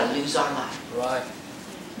 We got to lose our life. Right.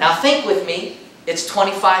 Now think with me, it's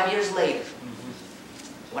 25 years later.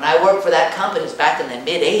 When I worked for that company, it's back in the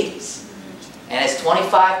mid-80s. And it's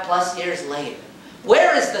 25 plus years later.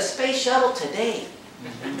 Where is the space shuttle today?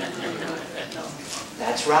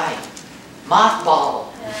 That's right.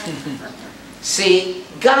 Mothballed. See,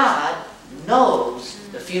 God knows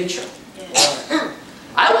the future.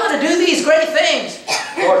 I want to do these great things.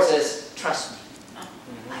 The Lord says, trust me.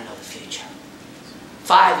 I know the future.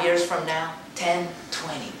 5 years from now, 10,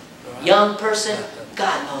 20. Young person,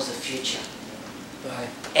 God knows the future.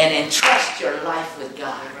 And entrust your life with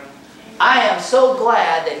God. I am so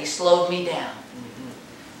glad that He slowed me down.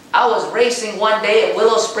 I was racing one day at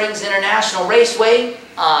Willow Springs International Raceway,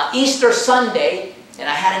 Easter Sunday, and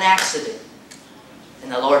I had an accident.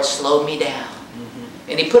 And the Lord slowed me down.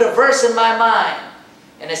 And He put a verse in my mind,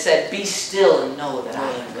 and it said, be still and know that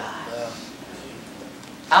I am God.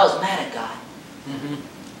 I was mad at God,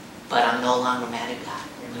 but I'm no longer mad at God.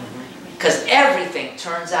 Because everything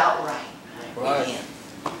turns out right with Him.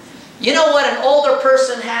 You know what? An older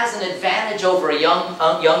person has an advantage over a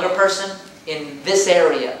younger person in this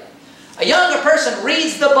area. A younger person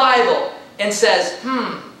reads the Bible and says,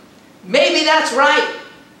 maybe that's right,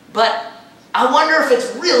 but I wonder if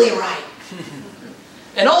it's really right.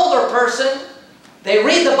 An older person, they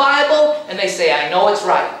read the Bible and they say, I know it's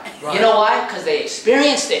right. You know why? Because they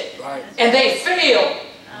experienced it. And they failed.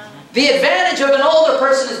 The advantage of an older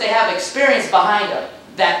person is they have experience behind them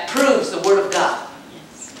that proves the Word of God.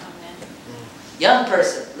 Young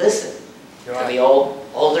person, listen to the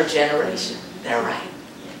older generation. They're right.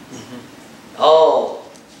 Oh,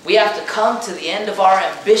 we have to come to the end of our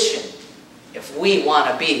ambition if we want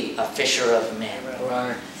to be a fisher of men.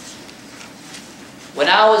 When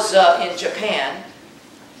I was in Japan,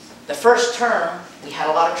 the first term, we had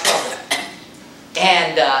a lot of trouble.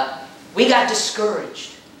 And we got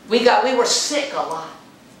discouraged. We were sick a lot.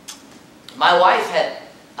 My wife had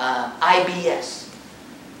IBS.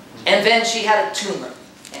 And then she had a tumor.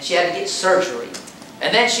 And she had to get surgery.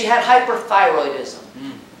 And then she had hyperthyroidism.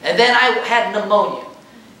 And then I had pneumonia.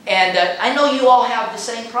 And I know you all have the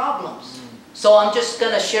same problems. So I'm just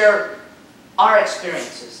going to share our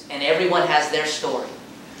experiences. And everyone has their story.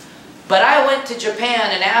 But I went to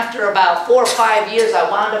Japan, and after about 4 or 5 years, I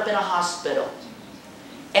wound up in a hospital.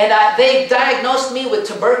 And they diagnosed me with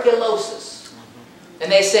tuberculosis.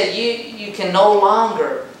 And they said, you can no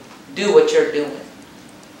longer do what you're doing.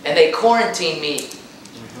 And they quarantined me.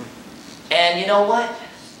 And you know what?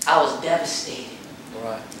 I was devastated.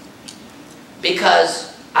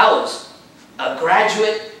 Because I was a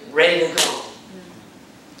graduate ready to go.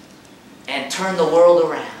 And turn the world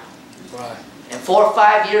around. And 4 or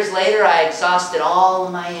 5 years later, I exhausted all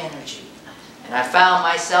of my energy. And I found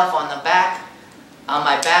myself on my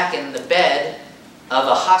back in the bed of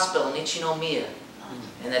a hospital in Ichinomiya.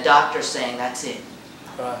 And the doctor saying, that's it.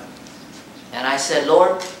 And I said,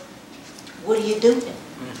 Lord, what are you doing?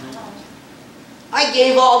 I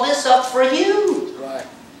gave all this up for you.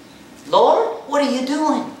 Lord, what are you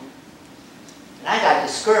doing? And I got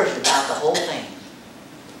discouraged about the whole thing.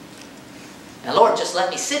 And Lord just let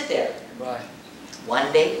me sit there.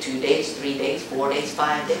 1 day, 2 days, 3 days, 4 days,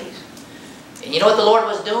 5 days. And you know what the Lord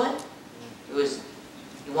was doing?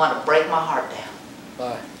 He wanted to break my heart down.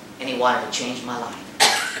 Right. And he wanted to change my life.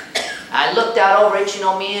 I looked out over it, you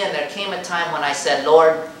know me, and there came a time when I said,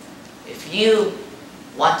 Lord, if you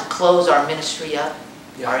want to close our ministry up,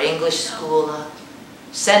 our English school up,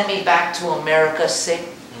 send me back to America sick,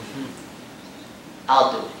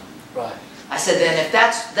 I'll do it. Right. I said, then if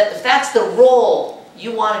that's the role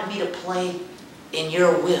you wanted me to play in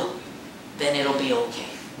your will, then it'll be okay.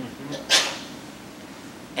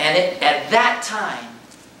 And at that time,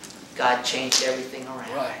 God changed everything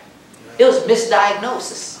around. Right. It was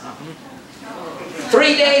misdiagnosis.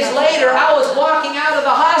 3 days later, I was walking out of the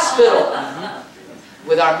hospital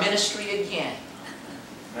with our ministry again.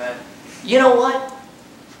 You know what?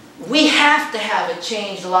 We have to have a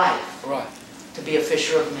changed life to be a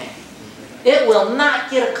fisher of men. It will not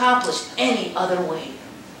get accomplished any other way.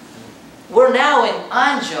 We're now in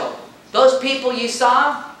Anjo. Those people you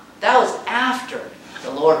saw, that was after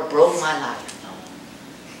the Lord broke my life.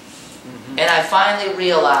 And I finally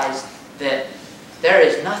realized that there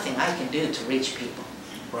is nothing I can do to reach people.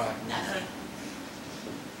 Right. Nothing.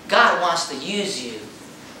 God wants to use you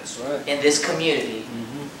in this community.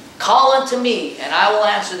 Call unto me, and I will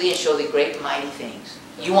answer thee and show thee great and mighty things.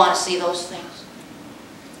 You want to see those things?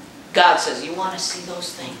 God says, you want to see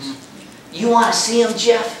those things? You want to see them,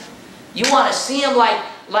 Jeff? You want to see them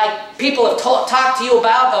like people have talked to you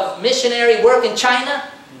about of missionary work in China?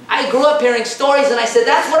 I grew up hearing stories and I said,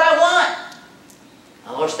 that's what I want.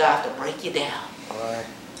 The Lord said, I have to break you down. Right.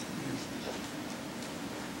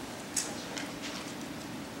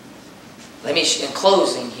 Let me, in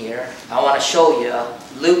closing here, I want to show you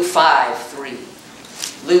Luke 5:3.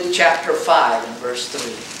 Luke chapter 5 and verse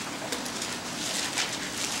 3.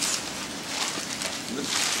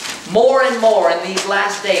 More and more in these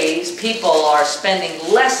last days, people are spending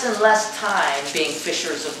less and less time being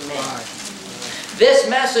fishers of men. This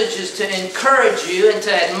message is to encourage you and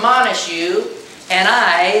to admonish you and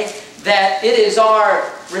I that it is our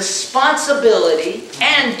responsibility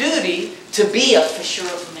and duty to be a fisher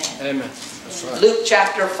of men. Amen. That's right. Luke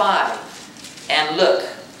chapter 5. And look,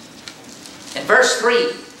 in verse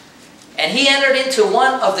 3. And he entered into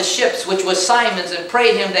one of the ships, which was Simon's, and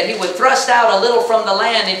prayed him that he would thrust out a little from the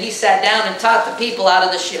land. And he sat down and taught the people out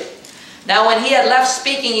of the ship. Now when he had left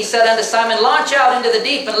speaking, he said unto Simon, launch out into the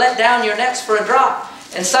deep and let down your nets for a draught.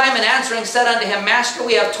 And Simon answering said unto him, Master,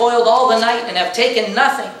 we have toiled all the night and have taken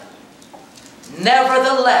nothing.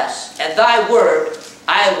 Nevertheless, at thy word,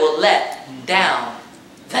 I will let down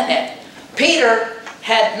the net. Peter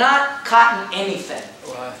had not caught anything.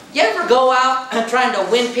 You ever go out trying to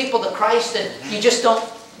win people to Christ and you just don't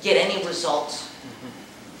get any results?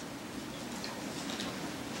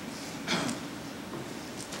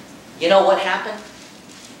 You know what happened?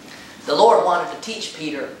 The Lord wanted to teach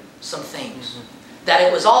Peter some things. That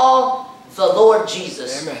it was all the Lord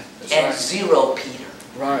Jesus and zero Peter.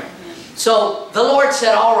 Right. So the Lord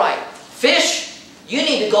said, all right, fish, you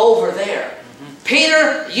need to go over there.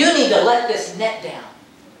 Peter, you need to let this net down.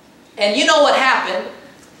 And you know what happened?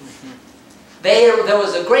 There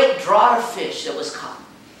was a great draught of fish that was caught.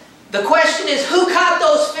 The question is, who caught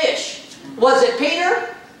those fish? Was it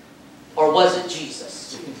Peter or was it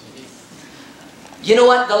Jesus? You know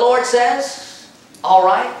what the Lord says? All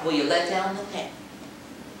right, will you let down the net?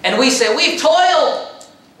 And we say, we've toiled.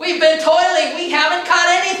 We've been toiling. We haven't caught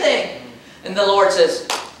anything. And the Lord says,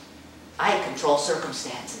 I control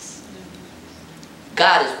circumstances.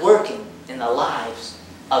 God is working in the lives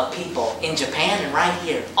of people in Japan and right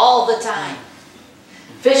here all the time.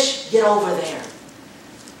 Fish, get over there.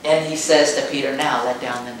 And he says to Peter, now let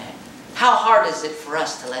down the net. How hard is it for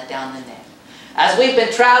us to let down the net? As we've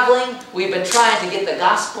been traveling, we've been trying to get the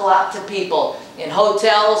gospel out to people in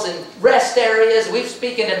hotels and rest areas. We've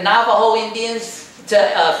speaking to Navajo Indians,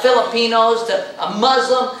 to Filipinos, to a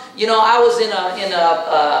Muslim. You know, I was in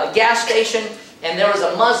a gas station and there was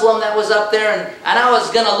a Muslim that was up there and I was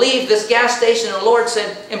going to leave this gas station and the Lord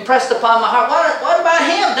said, impressed upon my heart, what about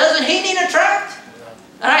him? Doesn't he need a tract?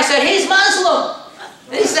 And I said, he's Muslim.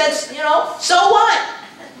 And he said, you know, so what?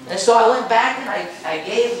 And so I went back and I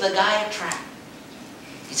gave the guy a tract.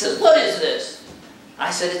 He says, what is this?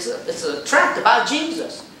 I said, it's a tract about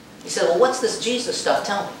Jesus. He said, well, what's this Jesus stuff?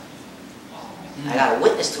 Tell me. I got to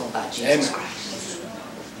witness to him about Jesus Christ.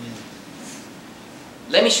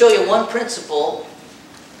 Let me show you one principle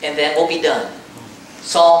and then we'll be done.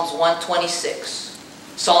 Psalms 126.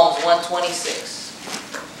 Psalms 126.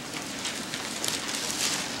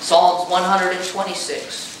 Psalms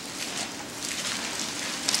 126.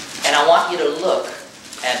 And I want you to look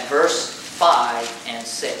at verse 5 and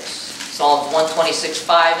 6. Psalms 126,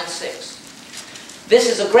 5 and 6. This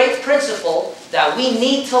is a great principle that we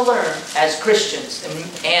need to learn as Christians.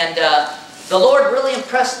 And the Lord really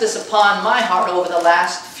impressed this upon my heart over the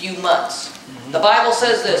last few months. The Bible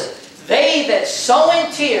says this, "They that sow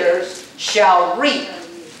in tears shall reap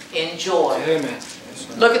in joy." Amen.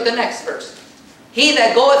 Look at the next verse. "He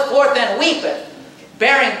that goeth forth and weepeth,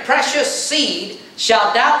 bearing precious seed,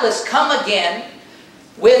 shall doubtless come again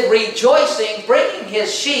with rejoicing, bringing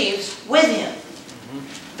his sheaves with him."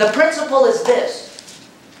 The principle is this.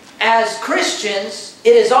 As Christians,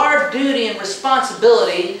 it is our duty and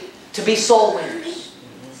responsibility to be soul winners.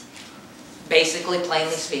 Basically,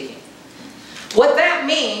 plainly speaking. What that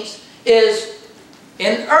means is,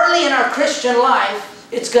 early in our Christian life,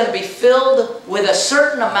 it's going to be filled with a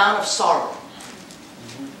certain amount of sorrow.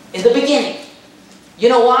 In the beginning. You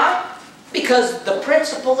know why? Because the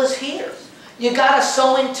principle is here. You got to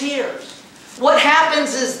sow in tears. What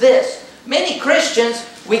happens is this. Many Christians,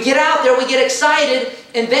 we get out there, we get excited,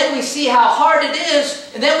 and then we see how hard it is,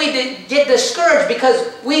 and then we get discouraged because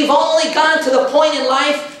we've only gone to the point in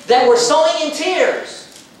life that we're sowing in tears.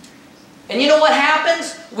 And you know what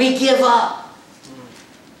happens? We give up.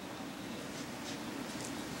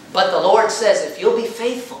 But the Lord says, if you'll be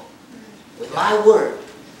faithful with my word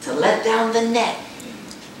to let down the net,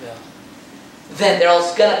 then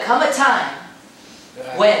there's going to come a time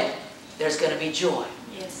when there's going to be joy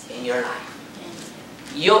in your life.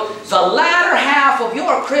 The latter half of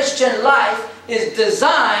your Christian life is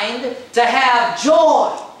designed to have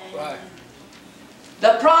joy. Right.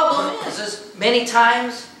 The problem is many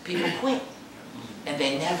times people quit and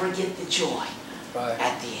they never get the joy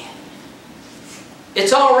at the end.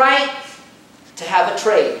 It's all right to have a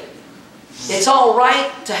trade. It's all right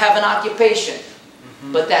to have an occupation.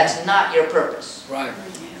 But that's not your purpose. Right.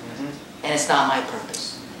 And it's not my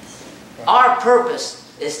purpose. Our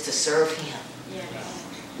purpose is to serve Him.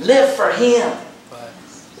 Live for Him. Right.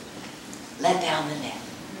 Let down the net.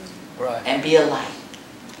 Right. And be a light.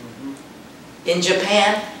 In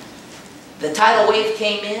Japan, the tidal wave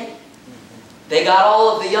came in. They got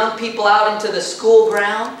all of the young people out into the school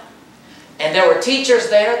ground. And there were teachers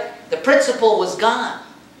there. The principal was gone.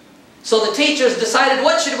 So the teachers decided,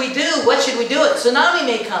 what should we do? What should we do? A tsunami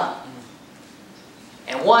may come.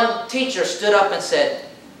 And one teacher stood up and said,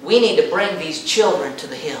 we need to bring these children to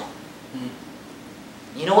the hill.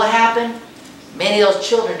 You know what happened? Many of those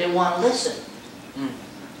children didn't want to listen.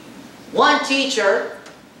 One teacher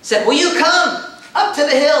said, will you come up to the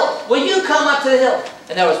hill? Will you come up to the hill?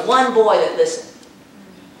 And there was one boy that listened.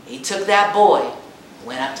 He took that boy and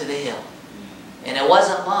went up to the hill. And it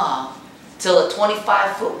wasn't long till a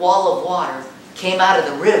 25-foot wall of water came out of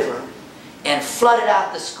the river and flooded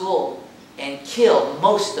out the school and killed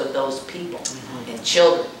most of those people, and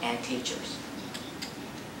children and teachers.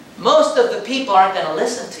 Most of the people aren't going to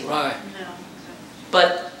listen to you. Right. No.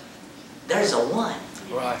 But there's a one.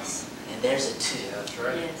 Right. And there's a two. That's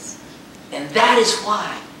right. Yes. And that is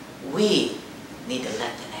why we need to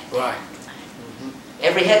let the net down. Right.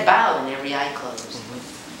 Every head bowed and every eye closed.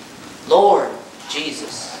 Lord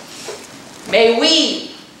Jesus, may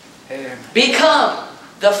we Amen. become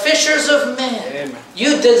the fishers of men Amen.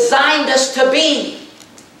 you designed us to be.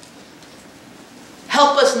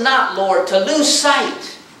 Help us not, Lord, to lose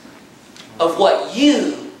sight of what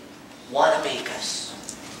you want to make us.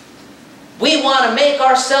 We want to make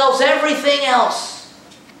ourselves everything else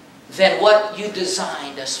than what you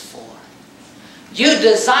designed us for. You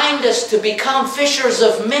designed us to become fishers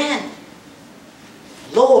of men.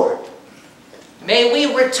 Lord, may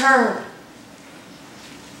we return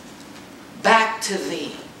back to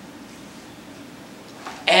Thee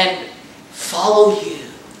and follow you.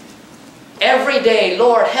 Every day,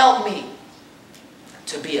 Lord, help me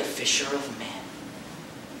to be a fisher of men.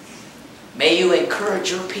 May you encourage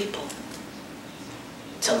your people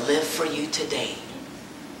to live for you today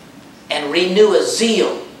and renew a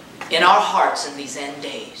zeal in our hearts in these end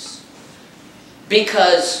days.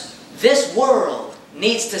 Because this world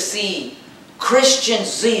needs to see Christian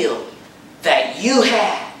zeal that you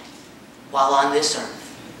had while on this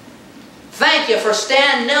earth. Thank you for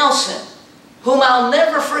Stan Nelson, whom I'll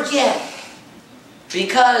never forget,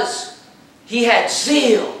 because he had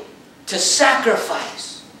zeal to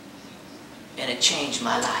sacrifice, and it changed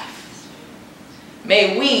my life.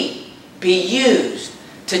 May we be used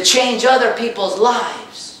to change other people's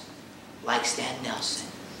lives like Stan Nelson.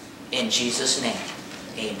 In Jesus' name,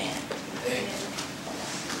 amen. Amen.